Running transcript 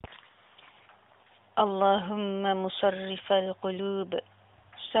Allahumma musarrifal qulub,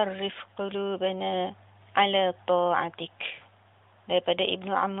 sarrif qulubana ala ta'atik. Daripada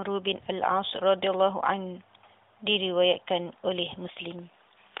Ibnu Amr bin Al-As radhiyallahu an, diriwayatkan oleh Muslim.